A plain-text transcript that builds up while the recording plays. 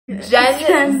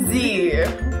Gen Z.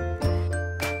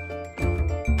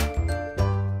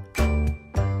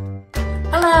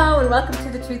 Hello and welcome to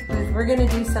the Truth Booth. We're going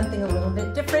to do something a little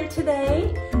bit different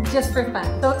today, just for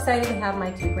fun. So excited to have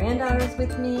my two granddaughters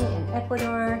with me in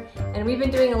Ecuador, and we've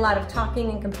been doing a lot of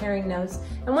talking and comparing notes.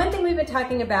 And one thing we've been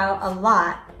talking about a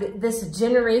lot, this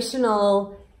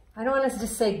generational, I don't want to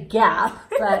just say gap,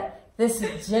 but this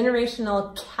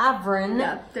generational cavern,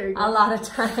 a lot of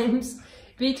times,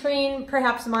 between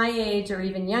perhaps my age or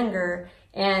even younger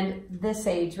and this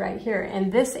age right here.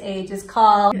 And this age is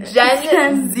called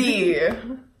Gen Z.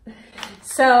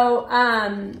 So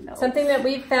something that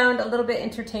we've found a little bit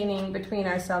entertaining between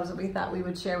ourselves that we thought we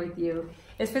would share with you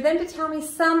is for them to tell me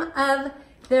some of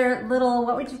their little,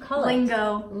 what would you call it?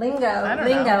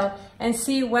 Lingo, and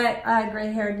see what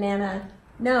gray-haired Nana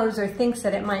knows or thinks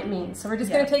that it might mean. So we're just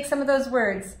going to take some of those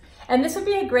words. And this would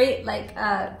be a great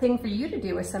thing for you to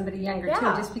do with somebody younger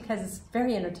too, just because it's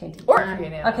very entertaining. Or for you,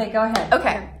 Nana. Okay, go ahead.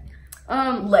 Okay.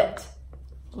 Lit.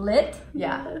 Lit?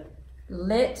 Yeah.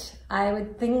 Lit, I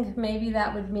would think maybe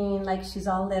that would mean like she's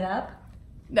all lit up.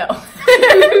 No.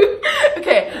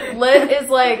 Okay, lit is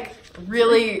like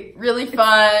really, really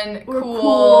fun,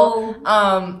 cool.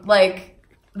 Like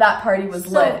that party was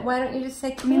lit. So why don't you just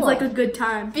say cool? It means like a good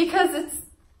time. Because it's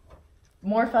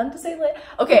more fun to say lit.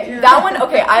 Okay, that one,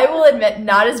 okay, I will admit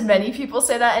not as many people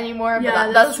say that anymore,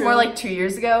 but that's more like 2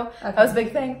 years ago. Okay. That was a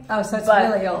big thing. Oh, so it's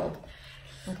really old.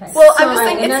 Okay. Well, I'm just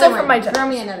thinking, it's still from my generation. Throw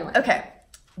me another one. Okay,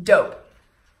 dope.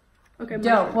 Okay,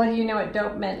 dope. Well, do you know what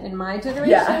dope meant in my generation?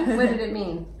 Yeah. What did it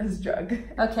mean? It's drug.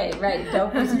 Okay, right.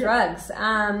 Dope is drugs.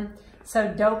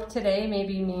 So dope today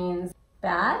maybe means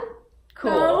bad?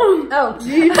 Cool. Oh,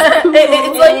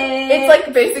 it's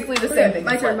like basically the same thing.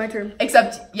 My turn.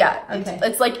 Except, yeah, okay.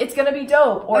 it's like it's gonna be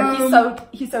dope, or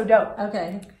he's so dope.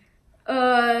 Okay.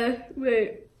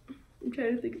 Wait. I'm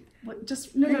trying to think. What?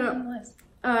 Just no.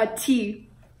 T.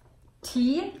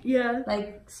 T? Yeah.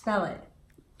 Like spell it.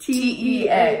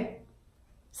 T-E-A.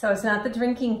 So it's not the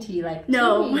drinking tea, like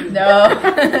no. tea. No.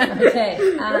 Okay.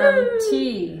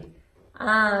 Tea.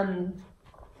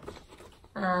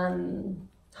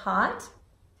 Hot?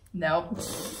 No.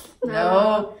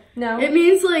 No. It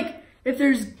means like if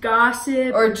there's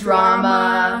gossip or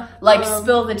drama, like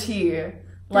spill the tea.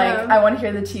 Like I want to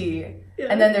hear the tea. Yeah.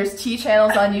 And then there's tea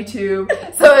channels on YouTube.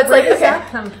 So it's like, where does that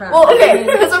come from? Well, okay,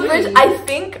 because I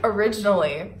think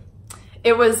originally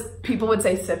it was, people would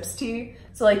say sips tea.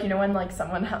 So like, you know, when like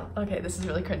someone, okay, this is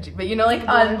really cringy, but you know, like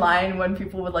online when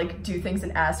people would like do things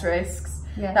in asterisks,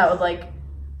 that would like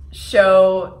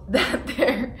show that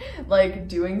they're like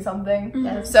doing something.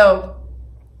 Yes. So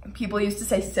people used to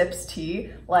say sips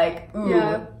tea, like,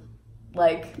 ooh,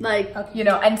 like, you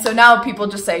know, and so now people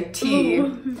just say tea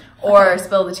or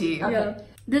spill the tea. Okay. Yeah.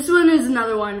 This one is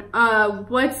another one.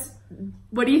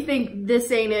 What do you think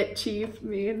this ain't it, chief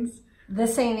means?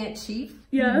 This ain't it, chief?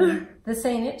 Yeah. This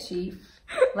ain't it, chief.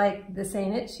 Like, this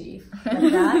ain't it, chief. Like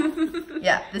that?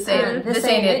 Yeah, this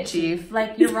ain't it, chief.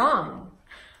 Like, you're wrong.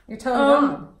 You're totally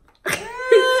wrong.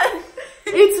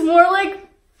 It's more like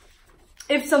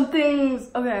if something's,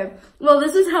 okay, well,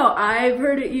 this is how I've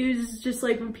heard it used, just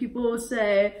like when people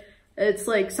say it's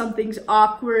like something's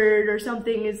awkward or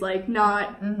something is like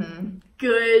not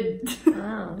good.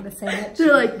 Oh, this ain't it, chief.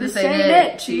 They're like, this ain't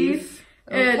it, chief.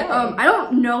 And Okay. I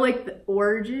don't know like the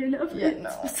origin of it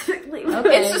specifically.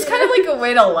 Okay. It's just kind of like a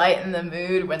way to lighten the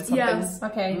mood when something's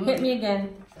Okay, hit me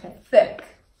again. Okay. thick.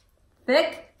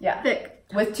 Thick? Yeah. Thick.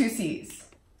 With 2 C's.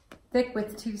 Thick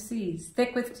with 2 C's.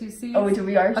 Thick with 2 C's? Oh, do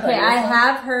we already? Okay, I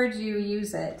have heard you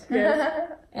use it. Yeah.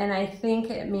 And I think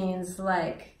it means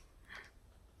like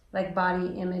body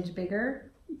image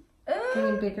bigger.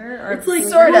 Getting bigger? Or It's like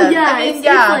sort of. Yeah, I mean, it's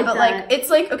yeah, like but that. like, it's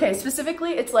like, okay,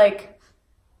 specifically, it's like,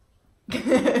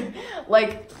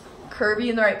 like curvy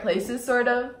in the right places, sort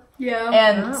of. Yeah.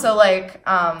 And so like,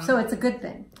 So it's a good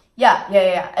thing.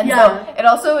 yeah. And so it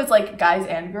also is like guys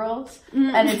and girls,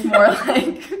 and it's more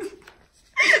like,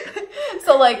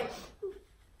 so like,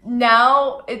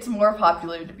 now it's more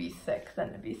popular to be thick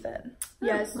than to be thin.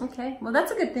 Yes. Okay, well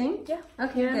that's a good thing. Yeah.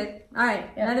 Okay, good. All right,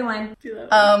 another one.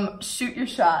 Shoot your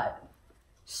shot.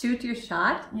 Shoot your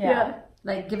shot? Yeah.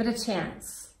 Like give it a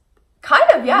chance.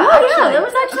 Kind of, yeah. Oh, actually. yeah, that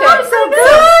was actually so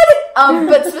good.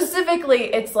 But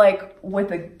specifically, it's like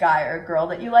with a guy or a girl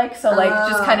that you like. So like,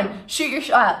 just kind of shoot your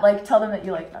shot. Like, tell them that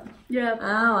you like them. Yeah.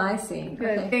 Oh, I see. I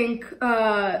Okay. think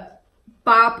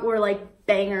bop or like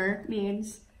banger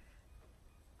means.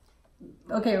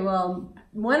 Okay, well,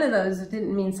 one of those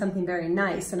didn't mean something very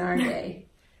nice in our day.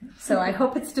 So I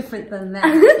hope it's different than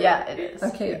that. Yeah, it is.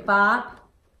 Okay, yeah. bop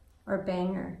or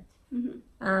banger.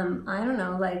 I don't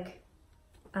know, like,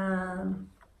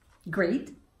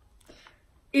 great.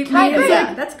 It Kind means of, like,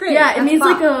 yeah. That's great. yeah, That's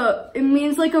bop. it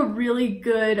means like a really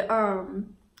good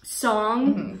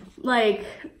song. Like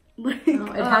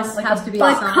It has to be a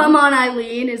like song. Come On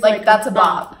Eileen is Like, that's a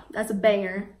bop. That's a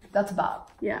banger. That's a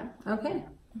bop. Yeah. Okay.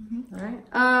 All right.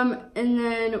 And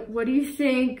then what do you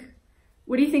think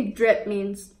drip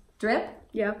means? Drip?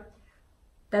 Yeah.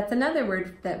 That's another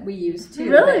word that we use too.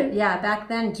 Really? But yeah, back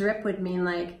then drip would mean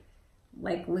like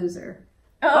loser.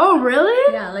 Oh,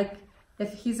 really? Yeah, like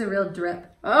if he's a real drip.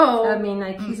 Oh. I mean,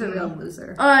 like he's a real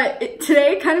loser.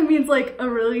 Today it kind of means like a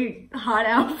really hot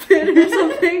outfit or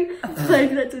something.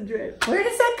 Like that's a drip. Where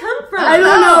does that come from? I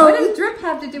don't know. What does drip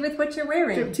have to do with what you're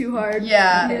wearing? Drip too hard.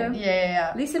 Yeah.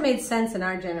 At least it made sense in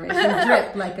our generation.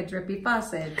 Drip like a drippy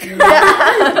faucet. You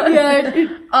know?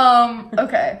 Yeah.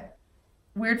 Okay.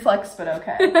 Weird flex, but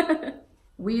okay.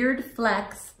 Weird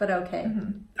flex, but okay.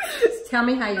 Tell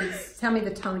me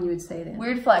the tone you would say it in.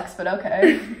 Weird flex, but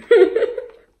okay.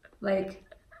 Like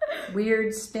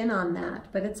weird spin on that,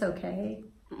 but it's okay.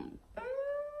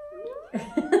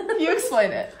 You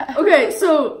explain it. Okay,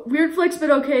 so weird flex but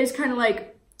okay is kind of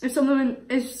like if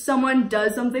someone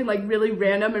does something like really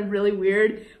random and really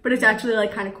weird, but it's actually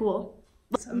like kind of cool.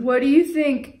 What do you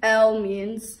think L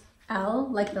means? L,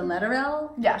 like the letter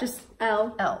L? Yeah. Just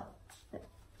L. L.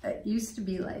 It used to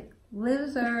be like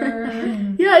loser.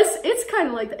 Yeah, it's kind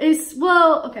of like that. It's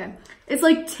It's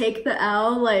like take the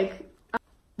L, like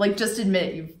just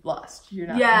admit you've lost. You're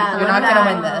not. yeah, You're like not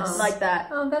gonna that, win this. like that.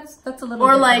 Oh, that's a little.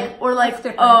 Or different. like That's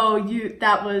different. oh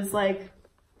that was like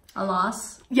a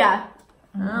loss. yeah.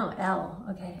 Oh, L.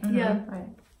 Okay. Yeah. All right.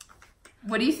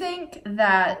 What do you think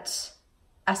that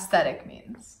aesthetic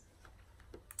means?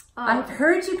 I've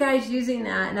heard you guys using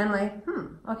that, and I'm like,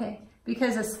 okay,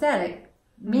 because aesthetic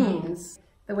means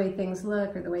the way things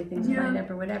look or the way things wind up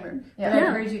or whatever. Yeah. But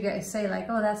I've heard you guys say like,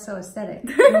 oh, that's so aesthetic.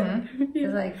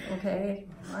 It's like, okay,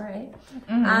 all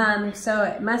right. So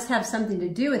it must have something to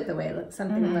do with the way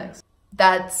something looks.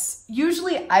 That's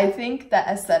usually, I think that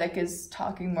aesthetic is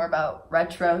talking more about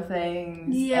retro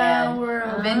things Yeah, and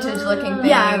or vintage looking things.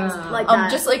 yeah, like that.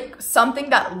 Just like something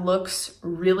that looks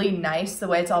really nice the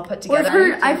way it's all put Or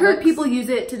together. I've heard people use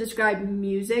it to describe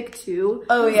music too.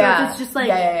 Oh, So yeah. if it's just like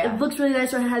Yeah. it looks really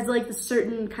nice or it has like a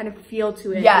certain kind of feel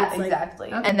to it. Yeah, it's like, exactly.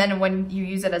 And then when you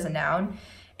use it as a noun,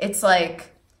 it's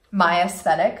like my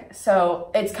aesthetic.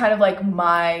 So it's kind of like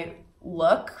my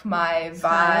look, my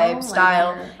vibe,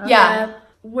 style. Like Yeah.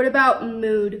 What about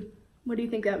mood? What do you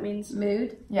think that means?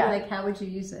 Mood? Yeah. Like, how would you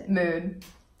use it? Mood.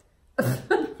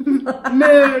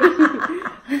 Mood.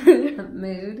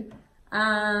 Mood.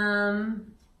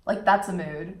 Like that's a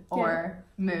mood or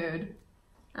mood.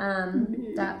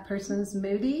 That person's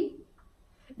moody.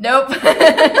 Nope.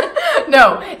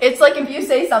 No, it's like if you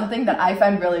say something that I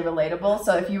find really relatable.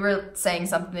 So if you were saying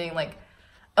something like,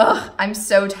 ugh, I'm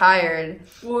so tired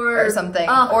or something,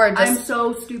 or just I'm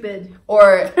so stupid.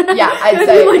 or yeah, I'd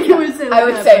say Like you would say I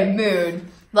would that, say mood.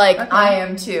 Like I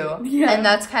am too. Yeah. And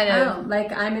that's kind of Oh,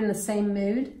 like I'm in the same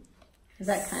mood? Is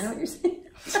that kind of what you're saying?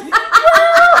 sort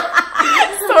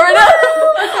of.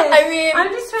 I mean,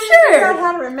 I'm just trying to figure out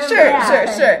how to remember.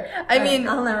 Sure. I mean,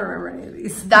 I'll never remember any of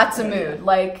these. that's a mood.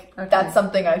 Like that's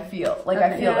something I feel. Like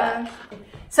I feel Yeah. that.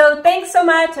 So thanks so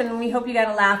much, and we hope you got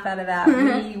a laugh out of that.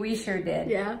 We sure did.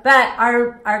 Yeah. But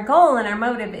our goal and our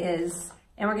motive is,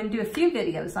 and we're going to do a few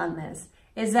videos on this,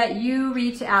 is that you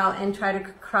reach out and try to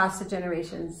cross the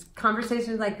generations.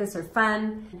 Conversations like this are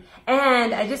fun.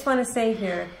 And I just want to say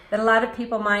here that a lot of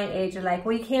people my age are like,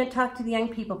 well, you can't talk to the young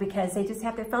people because they just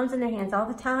have their phones in their hands all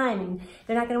the time and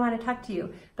they're not going to want to talk to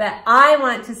you. But I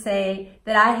want to say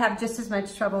that I have just as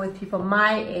much trouble with people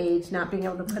my age not being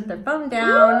able to put their phone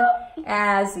down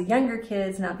as the younger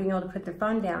kids not being able to put their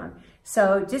phone down.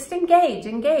 So just engage,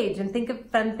 and think of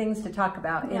fun things to talk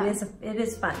about. It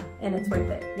is fun, and it's worth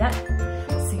it. Yep.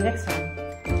 See you next time.